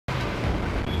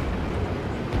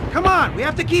Come on, we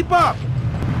have to keep up!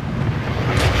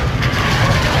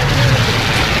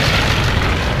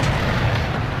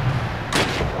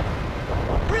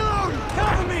 Reload!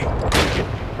 Cover me!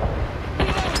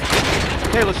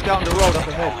 Taylor's scouting the road up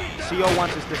ahead. CO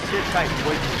wants us to sit tight and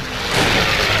wait for him.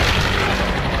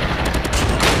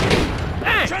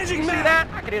 Dang! Changing You see mag! that?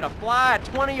 I could hit a fly at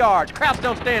 20 yards. Krauts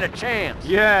don't stand a chance.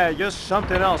 Yeah, you're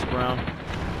something else, Brown.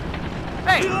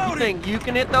 Hey, Reloading. you think you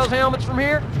can hit those helmets from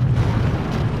here?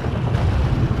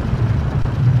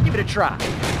 Give it a try.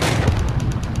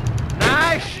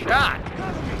 Nice shot.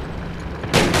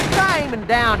 Try aiming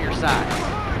down your sights.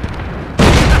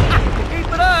 Keep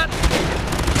it up.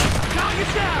 Target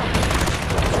down!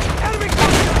 Enemy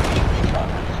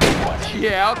contact!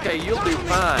 Yeah, okay, you'll do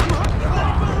fine.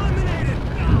 Eliminated!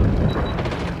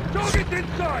 Target's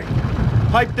inside!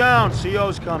 Pipe down,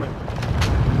 CO's coming.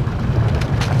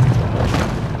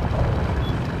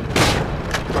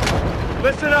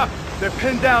 Listen up! They're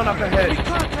pinned down up ahead.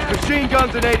 Machine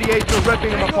guns and 88s are ripping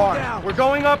them apart. We're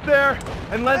going up there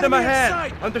and lend them a Enemy in hand.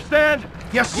 sight. Understand?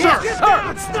 Yes, sir! Get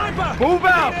down, sniper! Move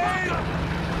out!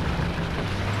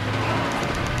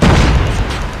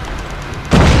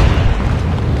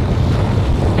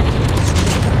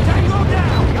 Tango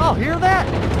down! Y'all hear that?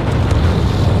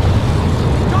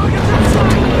 Target's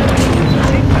inside!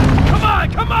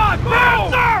 Come on!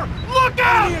 Move! Sir! Look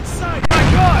out! Enemy in sight! My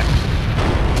God!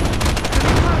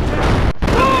 Enemy contact!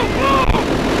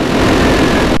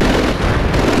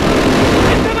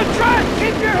 Into the track!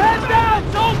 Keep your head down,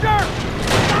 soldier!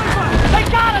 They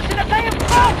got us in a damn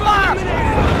crossfire!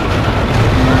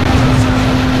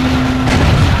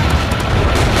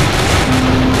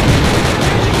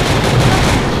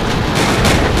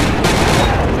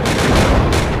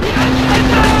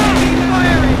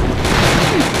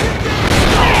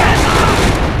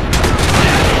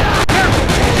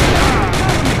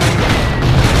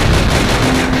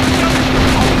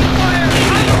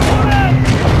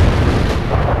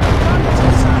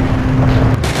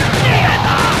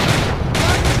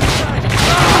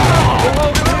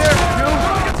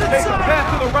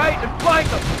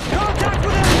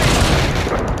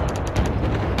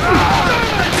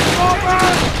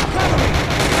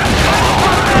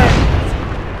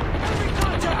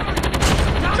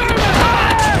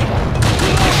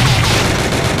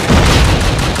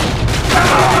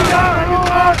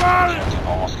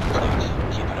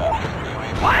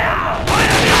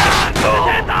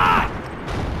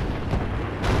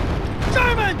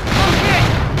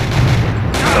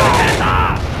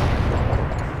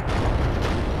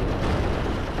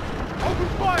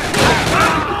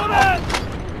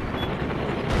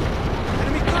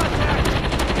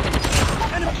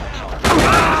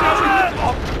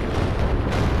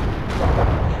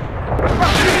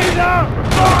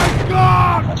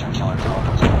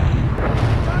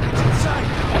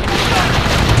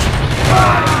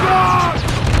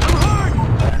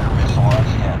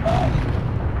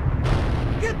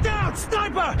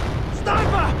 Sniper!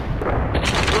 Sniper!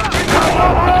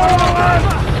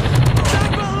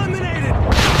 Sniper eliminated!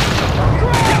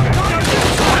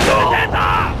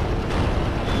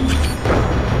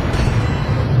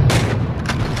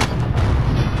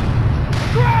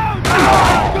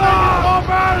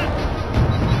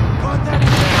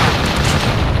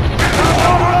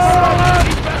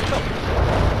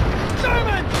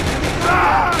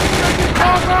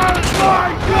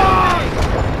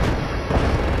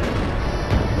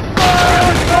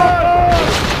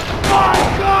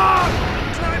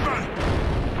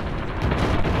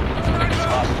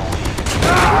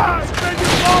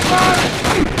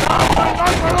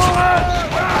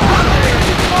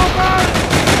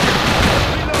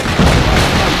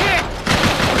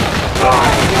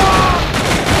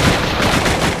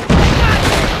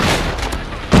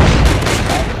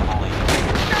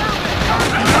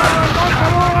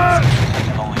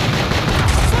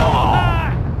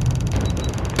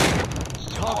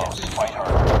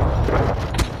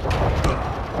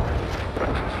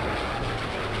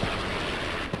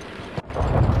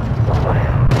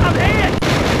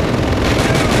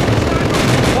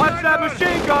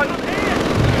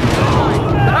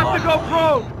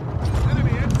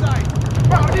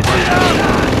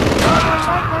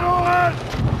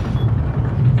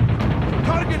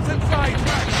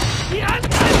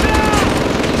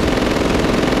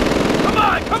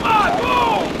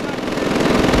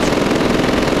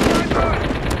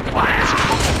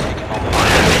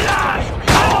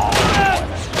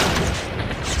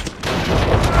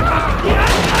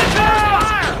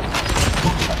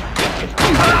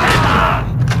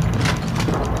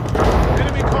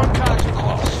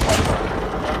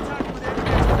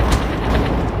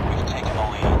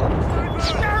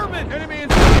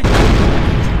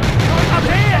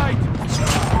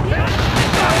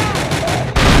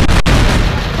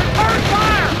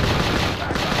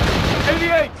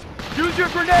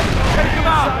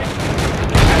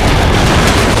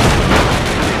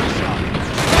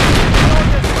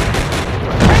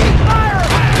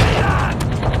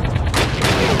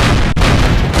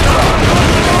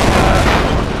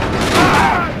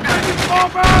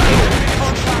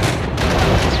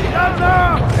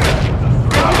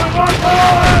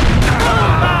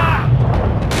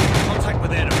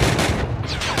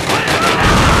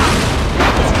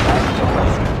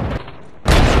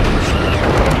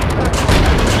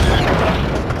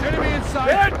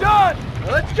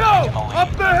 Let's go! Up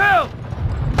the hill!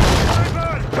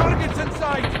 Target's in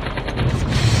sight!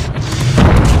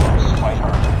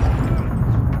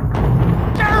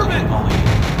 German!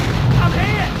 I'm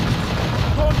hit!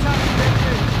 Contact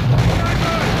detected!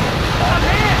 I'm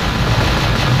hit!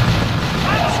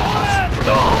 I'm shot!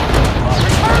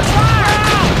 Return fire!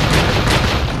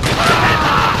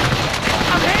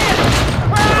 I'm hit!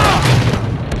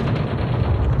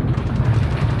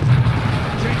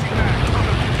 Changing back, cover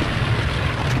me!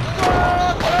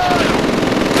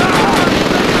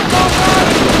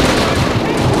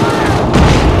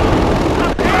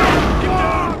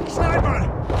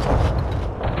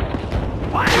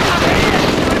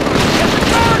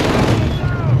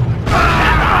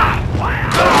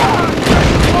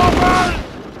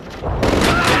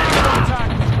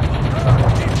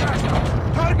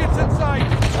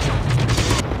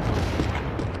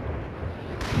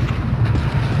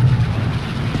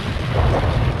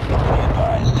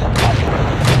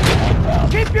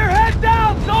 Keep your head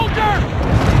down, soldier!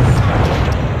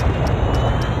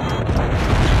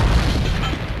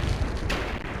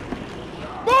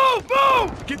 Move!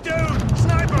 Move! Get down!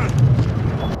 Sniper!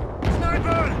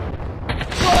 Sniper!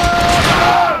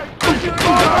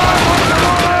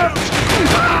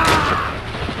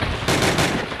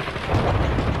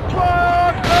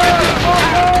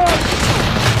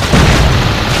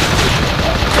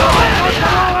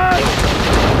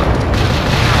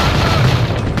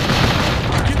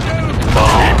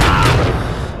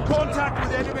 Contact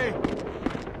with enemy!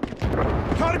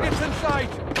 Targets in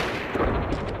sight!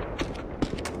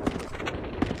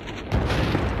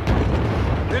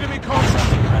 Enemy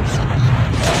contact!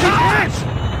 He's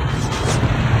hit!